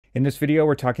In this video,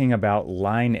 we're talking about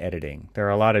line editing. There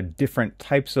are a lot of different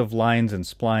types of lines and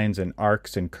splines and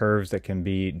arcs and curves that can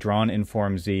be drawn in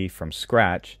Form Z from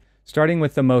scratch. Starting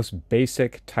with the most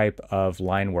basic type of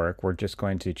line work, we're just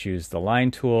going to choose the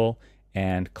line tool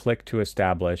and click to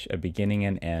establish a beginning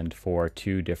and end for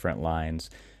two different lines.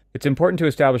 It's important to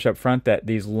establish up front that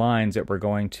these lines that we're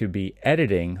going to be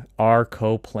editing are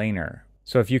coplanar.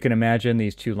 So if you can imagine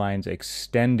these two lines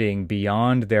extending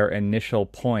beyond their initial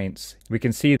points, we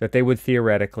can see that they would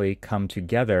theoretically come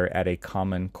together at a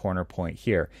common corner point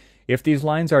here. If these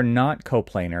lines are not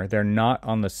coplanar, they're not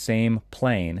on the same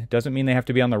plane, doesn't mean they have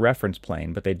to be on the reference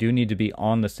plane, but they do need to be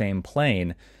on the same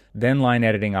plane, then line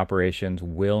editing operations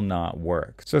will not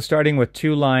work. So starting with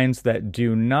two lines that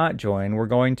do not join, we're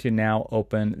going to now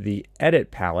open the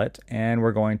Edit palette and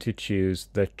we're going to choose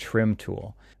the Trim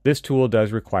tool. This tool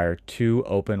does require two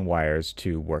open wires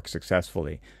to work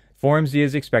successfully. Form Z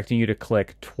is expecting you to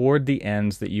click toward the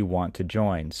ends that you want to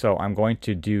join. So I'm going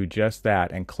to do just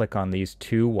that and click on these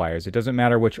two wires. It doesn't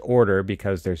matter which order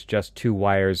because there's just two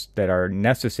wires that are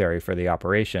necessary for the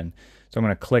operation. So I'm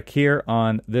going to click here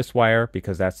on this wire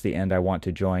because that's the end I want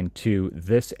to join to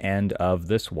this end of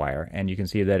this wire. And you can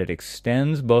see that it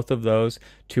extends both of those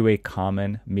to a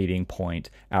common meeting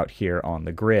point out here on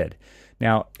the grid.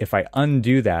 Now, if I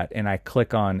undo that and I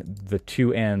click on the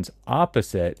two ends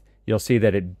opposite, you'll see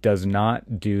that it does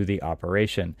not do the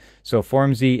operation. So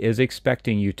Form Z is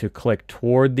expecting you to click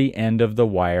toward the end of the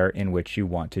wire in which you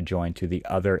want to join to the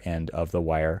other end of the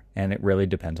wire, and it really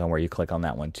depends on where you click on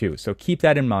that one too. So keep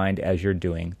that in mind as you're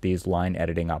doing these line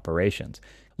editing operations.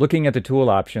 Looking at the tool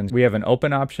options, we have an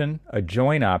open option, a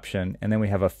join option, and then we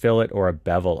have a fillet or a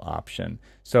bevel option.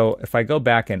 So if I go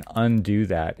back and undo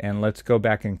that, and let's go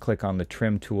back and click on the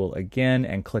trim tool again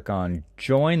and click on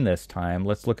join this time,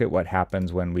 let's look at what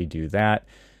happens when we do that.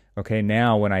 Okay,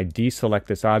 now when I deselect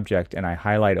this object and I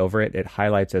highlight over it, it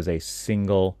highlights as a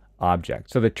single object.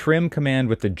 So the trim command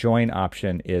with the join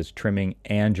option is trimming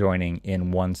and joining in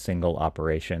one single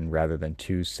operation rather than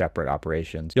two separate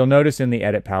operations. You'll notice in the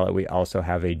edit palette we also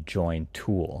have a join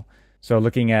tool. So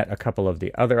looking at a couple of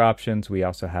the other options, we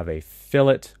also have a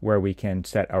fillet where we can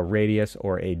set a radius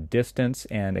or a distance.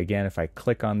 And again, if I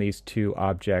click on these two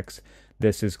objects,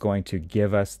 this is going to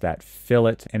give us that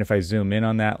fillet. And if I zoom in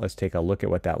on that, let's take a look at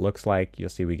what that looks like. You'll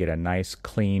see we get a nice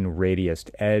clean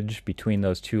radiused edge between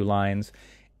those two lines.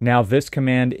 Now this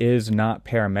command is not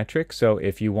parametric, so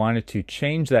if you wanted to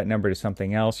change that number to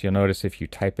something else, you'll notice if you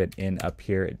type it in up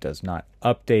here, it does not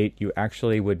update. You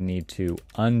actually would need to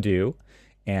undo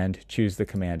and choose the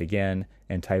command again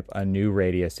and type a new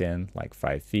radius in, like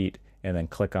 5 feet, and then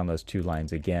click on those two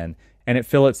lines again, and it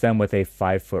fillets them with a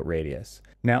 5-foot radius.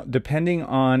 Now, depending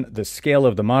on the scale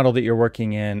of the model that you're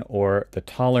working in or the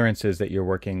tolerances that you're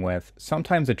working with,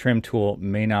 sometimes the trim tool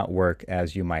may not work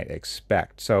as you might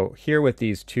expect. So here with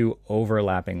these two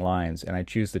overlapping lines, and I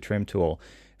choose the trim tool,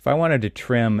 if I wanted to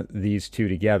trim these two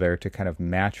together to kind of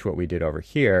match what we did over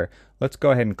here, let's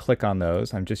go ahead and click on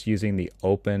those. I'm just using the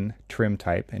open trim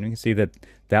type, and you can see that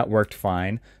that worked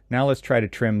fine. Now let's try to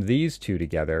trim these two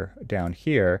together down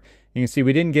here. You can see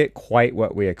we didn't get quite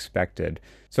what we expected.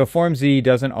 So Form Z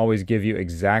doesn't always give you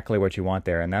exactly what you want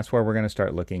there, and that's where we're going to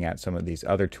start looking at some of these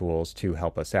other tools to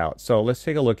help us out. So let's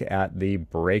take a look at the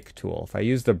break tool. If I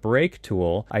use the break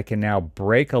tool, I can now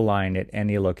break a line at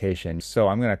any location. So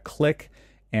I'm going to click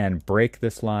and break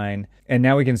this line, and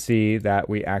now we can see that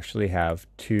we actually have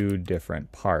two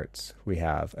different parts. We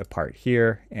have a part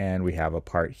here and we have a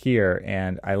part here,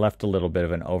 and I left a little bit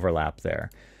of an overlap there.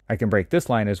 I can break this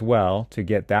line as well to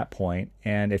get that point,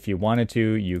 and if you wanted to,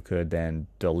 you could then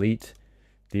delete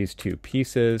these two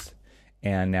pieces,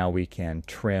 and now we can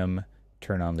trim,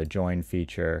 turn on the join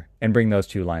feature, and bring those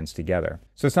two lines together.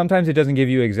 So sometimes it doesn't give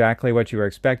you exactly what you were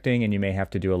expecting, and you may have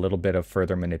to do a little bit of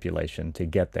further manipulation to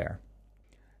get there.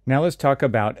 Now let's talk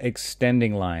about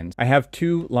extending lines. I have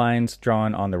two lines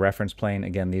drawn on the reference plane.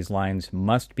 Again, these lines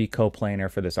must be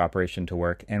coplanar for this operation to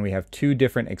work, and we have two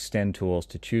different extend tools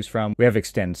to choose from. We have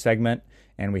extend segment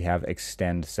and we have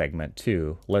extend segment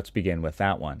 2. Let's begin with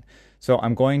that one. So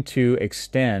I'm going to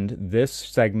extend this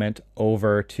segment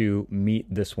over to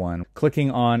meet this one. Clicking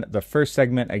on the first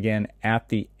segment again at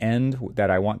the end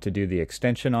that I want to do the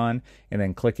extension on, and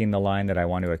then clicking the line that I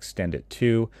want to extend it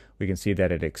to, we can see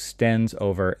that it extends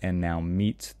over and now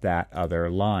meets that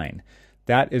other line.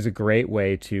 That is a great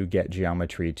way to get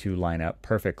geometry to line up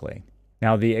perfectly.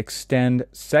 Now the extend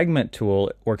segment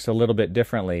tool works a little bit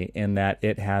differently in that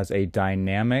it has a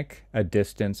dynamic, a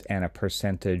distance, and a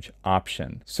percentage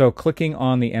option. So clicking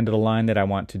on the end of the line that I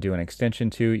want to do an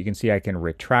extension to, you can see I can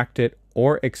retract it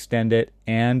or extend it,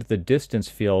 and the distance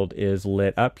field is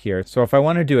lit up here. So if I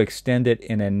wanted to extend it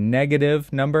in a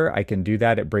negative number, I can do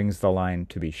that. It brings the line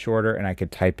to be shorter, and I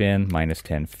could type in minus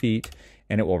 10 feet,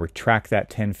 and it will retract that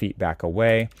 10 feet back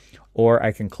away. Or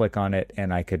I can click on it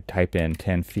and I could type in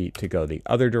 10 feet to go the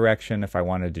other direction if I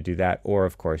wanted to do that. Or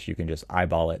of course you can just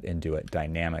eyeball it and do it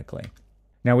dynamically.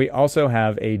 Now we also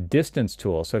have a distance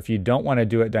tool. So if you don't want to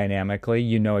do it dynamically,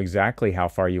 you know exactly how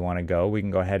far you want to go. We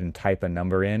can go ahead and type a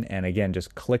number in. And again,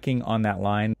 just clicking on that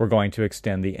line, we're going to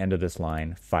extend the end of this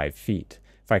line 5 feet.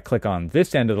 If I click on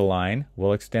this end of the line,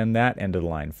 we'll extend that end of the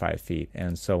line 5 feet,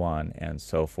 and so on and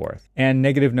so forth. And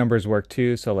negative numbers work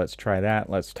too, so let's try that.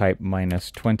 Let's type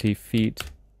minus 20 feet,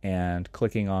 and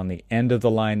clicking on the end of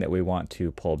the line that we want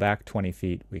to pull back 20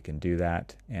 feet, we can do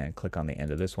that. And click on the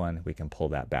end of this one, we can pull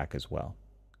that back as well.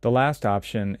 The last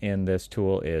option in this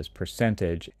tool is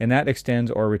percentage, and that extends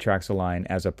or retracts a line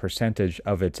as a percentage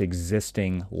of its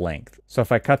existing length. So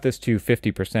if I cut this to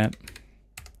 50%,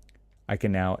 I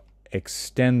can now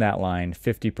extend that line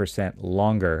 50%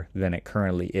 longer than it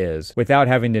currently is without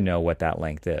having to know what that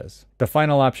length is. The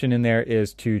final option in there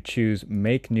is to choose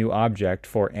Make New Object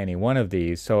for any one of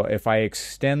these. So if I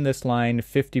extend this line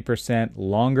 50%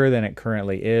 longer than it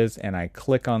currently is and I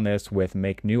click on this with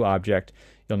Make New Object,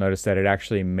 you'll notice that it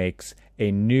actually makes a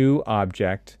new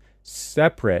object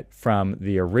separate from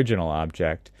the original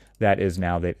object that is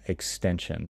now the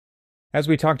extension. As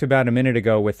we talked about a minute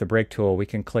ago with the break tool, we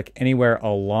can click anywhere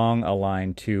along a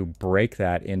line to break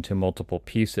that into multiple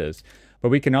pieces. But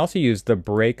we can also use the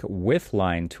Break with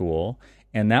Line tool,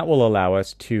 and that will allow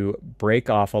us to break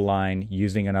off a line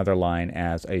using another line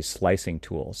as a slicing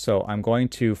tool. So I'm going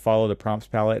to follow the prompts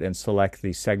palette and select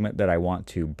the segment that I want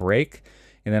to break,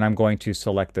 and then I'm going to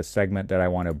select the segment that I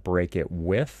want to break it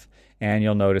with. And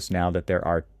you'll notice now that there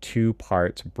are 2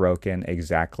 parts broken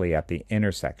exactly at the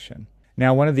intersection.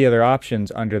 Now, one of the other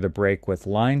options under the Break with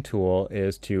Line tool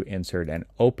is to insert an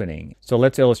opening. So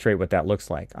let's illustrate what that looks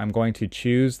like. I'm going to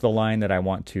choose the line that I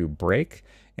want to break,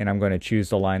 and I'm going to choose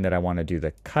the line that I want to do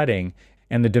the cutting,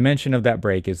 and the dimension of that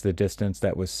break is the distance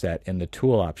that was set in the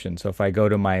tool option. So if I go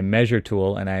to my measure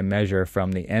tool and I measure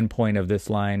from the end point of this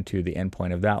line to the end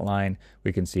point of that line,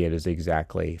 we can see it is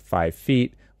exactly 5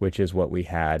 feet, which is what we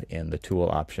had in the tool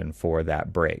option for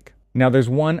that break. Now there's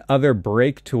one other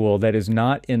break tool that is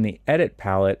not in the Edit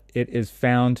palette. It is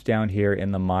found down here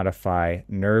in the Modify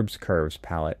NURBS Curves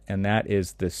palette, and that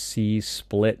is the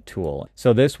C-Split tool.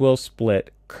 So this will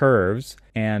split curves,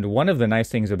 and one of the nice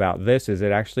things about this is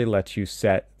it actually lets you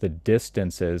set the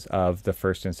distances of the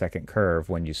first and second curve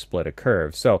when you split a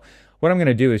curve. So what I'm going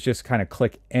to do is just kind of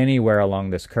click anywhere along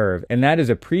this curve, and that is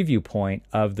a preview point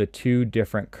of the 2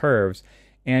 different curves.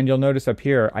 And you'll notice up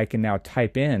here, I can now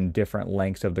type in different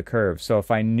lengths of the curve. So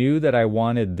if I knew that I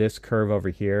wanted this curve over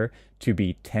here to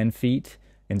be 10 feet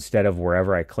instead of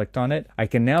wherever I clicked on it, I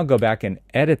can now go back and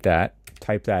edit that,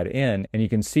 type that in, and you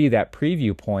can see that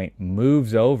preview point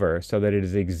moves over so that it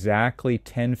is exactly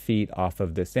 10 feet off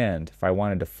of this end. If I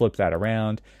wanted to flip that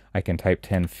around, I can type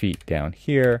 10 feet down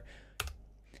here,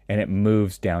 and it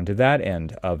moves down to that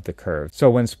end of the curve. So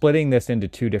when splitting this into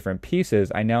 2 different pieces,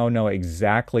 I now know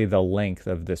exactly the length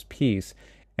of this piece.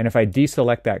 And if I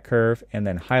deselect that curve and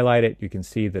then highlight it, you can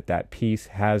see that that piece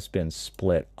has been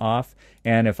split off.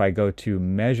 And if I go to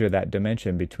measure that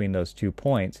dimension between those 2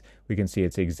 points, we can see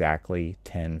it's exactly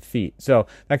 10 feet. So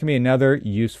that can be another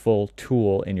useful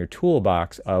tool in your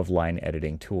toolbox of line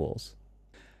editing tools.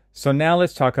 So now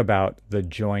let's talk about the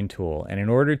join tool. And in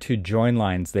order to join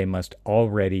lines, they must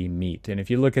already meet. And if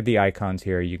you look at the icons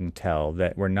here, you can tell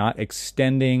that we're not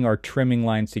extending or trimming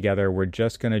lines together. We're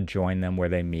just going to join them where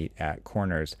they meet at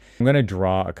corners. I'm going to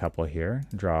draw a couple here,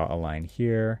 draw a line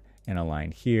here and a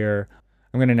line here.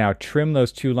 I'm going to now trim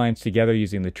those 2 lines together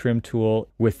using the trim tool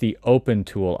with the open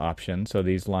tool option. So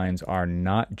these lines are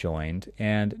not joined.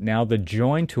 And now the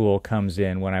join tool comes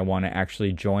in when I want to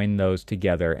actually join those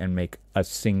together and make a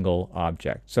single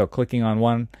object. So clicking on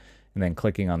one and then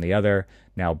clicking on the other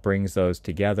now brings those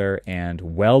together and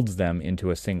welds them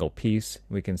into a single piece.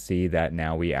 We can see that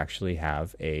now we actually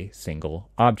have a single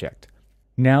object.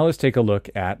 Now let's take a look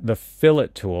at the Fillet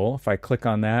tool. If I click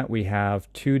on that, we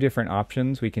have 2 different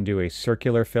options. We can do a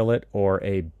circular fillet or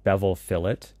a bevel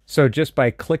fillet. So just by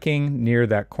clicking near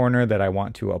that corner that I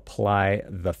want to apply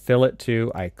the fillet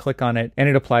to, I click on it and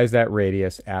it applies that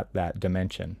radius at that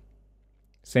dimension.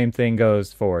 Same thing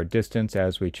goes for distance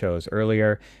as we chose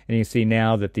earlier. And you see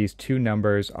now that these 2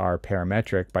 numbers are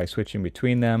parametric. By switching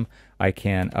between them, I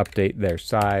can update their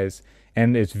size,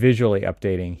 and it's visually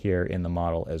updating here in the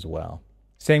model as well.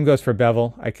 Same goes for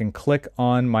bevel. I can click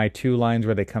on my two lines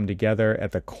where they come together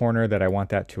at the corner that I want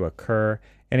that to occur.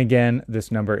 And again, this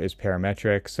number is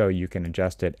parametric, so you can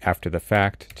adjust it after the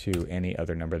fact to any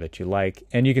other number that you like.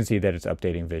 And you can see that it's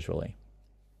updating visually.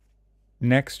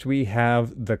 Next, we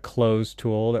have the close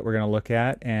tool that we're going to look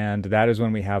at, and that is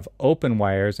when we have open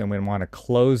wires and we want to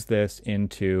close this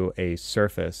into a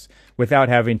surface without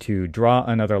having to draw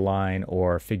another line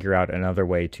or figure out another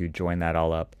way to join that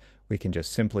all up. We can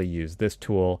just simply use this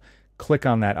tool, click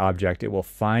on that object, it will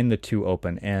find the two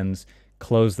open ends,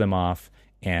 close them off,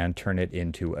 and turn it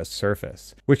into a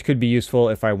surface, which could be useful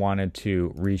if I wanted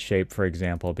to reshape, for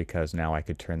example, because now I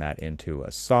could turn that into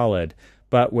a solid.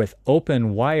 But with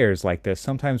open wires like this,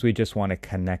 sometimes we just want to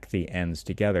connect the ends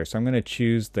together. So I'm going to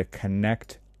choose the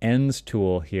Connect Ends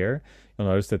tool here. You'll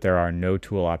notice that there are no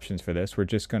tool options for this. We're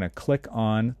just going to click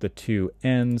on the two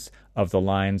ends of the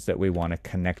lines that we want to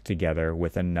connect together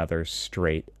with another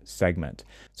straight segment.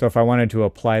 So if I wanted to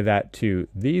apply that to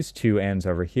these two ends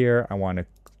over here, I want to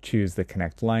choose the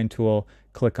Connect Line tool,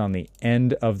 click on the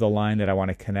end of the line that I want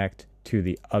to connect to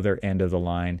the other end of the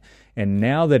line. And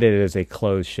now that it is a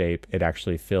closed shape, it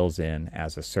actually fills in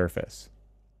as a surface.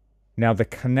 Now the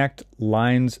Connect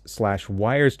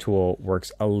Lines/Wires tool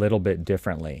works a little bit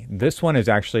differently. This one is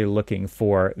actually looking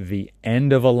for the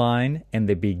end of a line and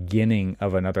the beginning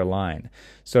of another line.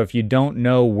 So if you don't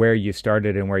know where you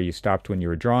started and where you stopped when you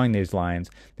were drawing these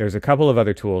lines, there's a couple of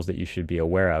other tools that you should be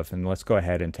aware of, and let's go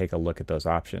ahead and take a look at those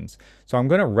options. So I'm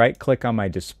going to right click on my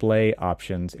display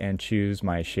options and choose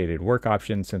my shaded work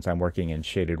option since I'm working in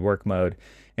shaded work mode.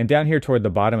 And down here toward the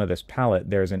bottom of this palette,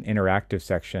 there's an interactive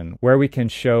section where we can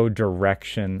show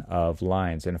direction of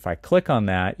lines. And if I click on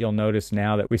that, you'll notice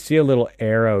now that we see a little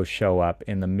arrow show up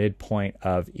in the midpoint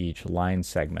of each line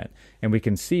segment. And we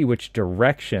can see which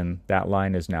direction that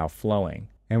line is now flowing.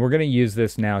 And we're going to use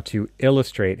this now to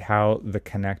illustrate how the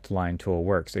Connect Line tool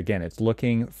works. Again, it's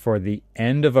looking for the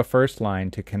end of a first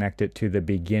line to connect it to the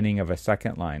beginning of a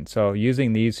second line. So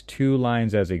using these two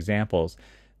lines as examples,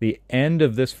 the end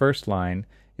of this first line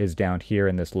is down here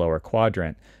in this lower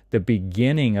quadrant. The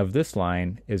beginning of this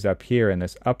line is up here in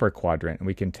this upper quadrant, and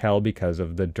we can tell because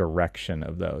of the direction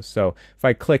of those. So if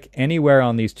I click anywhere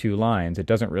on these two lines, it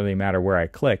doesn't really matter where I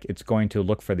click, it's going to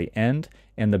look for the end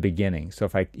and the beginning. So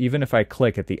even if I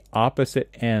click at the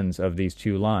opposite ends of these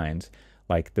two lines,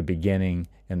 like the beginning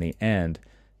and the end,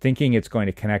 thinking it's going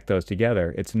to connect those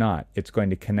together, it's not. It's going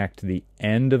to connect the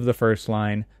end of the first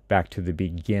line back to the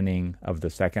beginning of the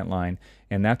second line,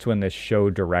 and that's when this show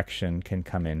direction can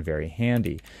come in very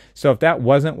handy. So if that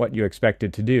wasn't what you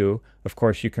expected to do, of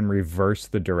course you can reverse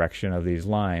the direction of these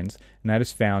lines, and that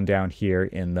is found down here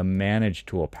in the Manage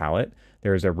Tool palette.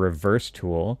 There's a reverse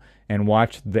tool, and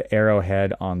watch the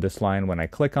arrowhead on this line. When I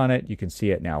click on it, you can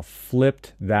see it now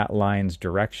flipped that line's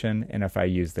direction, and if I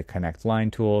use the Connect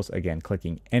Line tools, again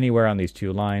clicking anywhere on these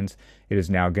two lines, it is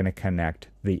now going to connect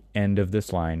the end of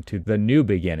this line to the new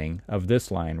beginning of this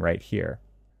line right here.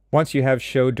 Once you have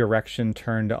show direction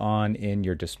turned on in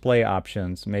your display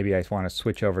options, maybe I want to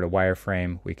switch over to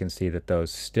wireframe, we can see that those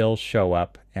still show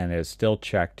up and is still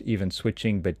checked, even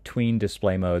switching between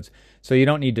display modes. So you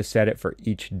don't need to set it for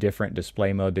each different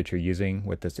display mode that you're using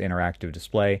with this interactive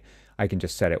display. I can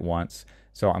just set it once.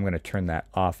 So I'm going to turn that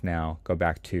off now, go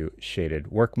back to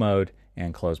shaded work mode,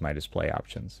 and close my display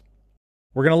options.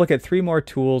 We're going to look at three more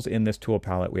tools in this tool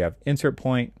palette. We have Insert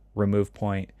Point, Remove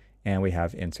Point, and we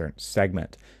have Insert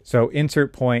Segment. So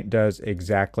Insert Point does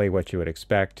exactly what you would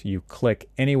expect. You click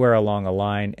anywhere along a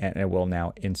line and it will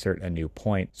now insert a new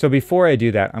point. So before I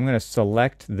do that, I'm going to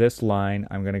select this line,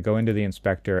 I'm going to go into the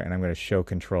inspector, and I'm going to show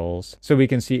controls so we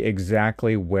can see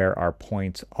exactly where our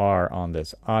points are on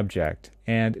this object.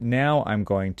 And now I'm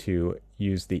going to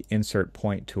use the Insert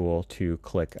Point tool to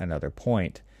click another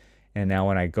point. And now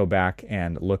when I go back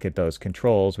and look at those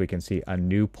controls, we can see a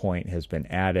new point has been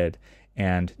added,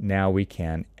 and now we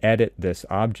can edit this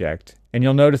object. And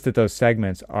you'll notice that those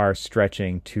segments are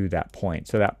stretching to that point.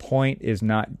 So that point is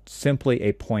not simply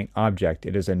a point object,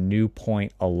 it is a new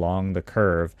point along the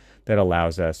curve that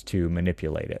allows us to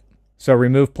manipulate it. So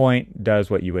Remove Point does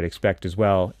what you would expect as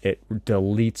well. It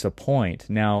deletes a point.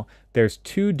 Now, there's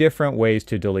two different ways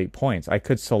to delete points. I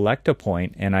could select a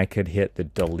point and I could hit the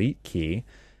Delete key,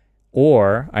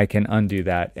 or I can undo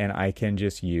that and I can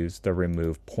just use the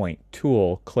Remove Point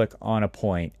tool, click on a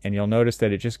point, and you'll notice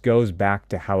that it just goes back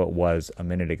to how it was a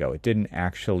minute ago. It didn't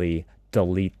actually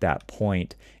delete that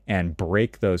point and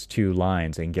break those two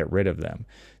lines and get rid of them.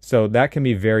 So that can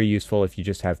be very useful if you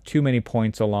just have too many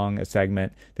points along a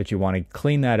segment that you want to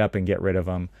clean that up and get rid of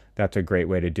them. That's a great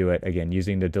way to do it, again,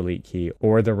 using the Delete key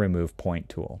or the Remove Point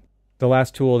tool. The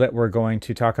last tool that we're going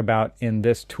to talk about in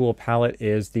this tool palette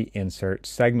is the Insert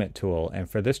Segment tool. And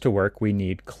for this to work, we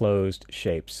need closed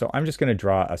shapes. So I'm just going to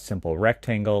draw a simple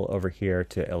rectangle over here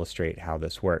to illustrate how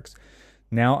this works.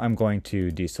 Now I'm going to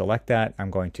deselect that.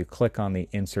 I'm going to click on the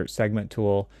Insert Segment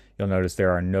tool. You'll notice there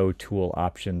are no tool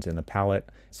options in the palette.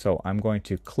 So I'm going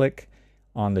to click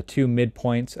on the two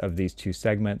midpoints of these two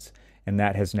segments, and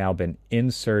that has now been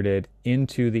inserted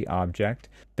into the object.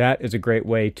 That is a great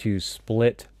way to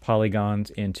split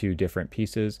polygons into different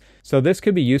pieces. So this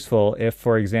could be useful if,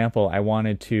 for example, I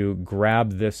wanted to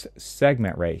grab this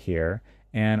segment right here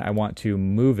and I want to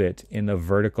move it in the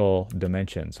vertical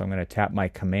dimension. So I'm going to tap my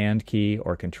Command key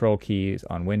or Control keys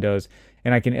on Windows,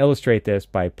 and I can illustrate this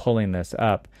by pulling this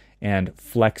up and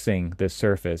flexing this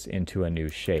surface into a new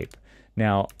shape.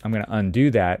 Now I'm going to undo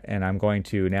that, and I'm going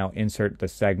to now insert the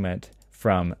segment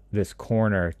from this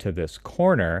corner to this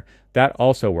corner. That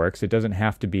also works. It doesn't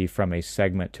have to be from a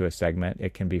segment to a segment.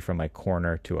 It can be from a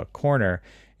corner to a corner.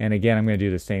 And again, I'm going to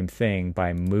do the same thing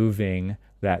by moving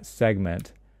that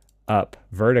segment up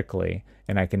vertically,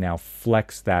 and I can now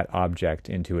flex that object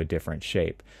into a different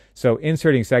shape. So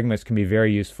inserting segments can be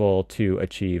very useful to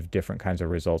achieve different kinds of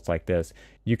results like this.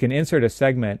 You can insert a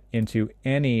segment into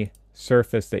any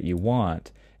surface that you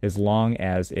want as long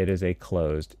as it is a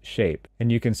closed shape.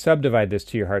 And you can subdivide this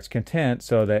to your heart's content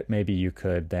so that maybe you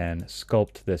could then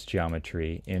sculpt this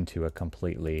geometry into a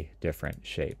completely different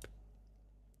shape.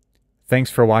 Thanks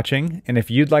for watching, and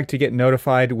if you'd like to get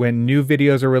notified when new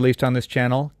videos are released on this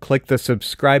channel, click the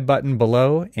subscribe button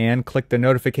below and click the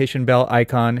notification bell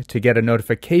icon to get a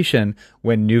notification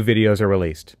when new videos are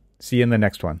released. See you in the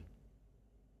next one.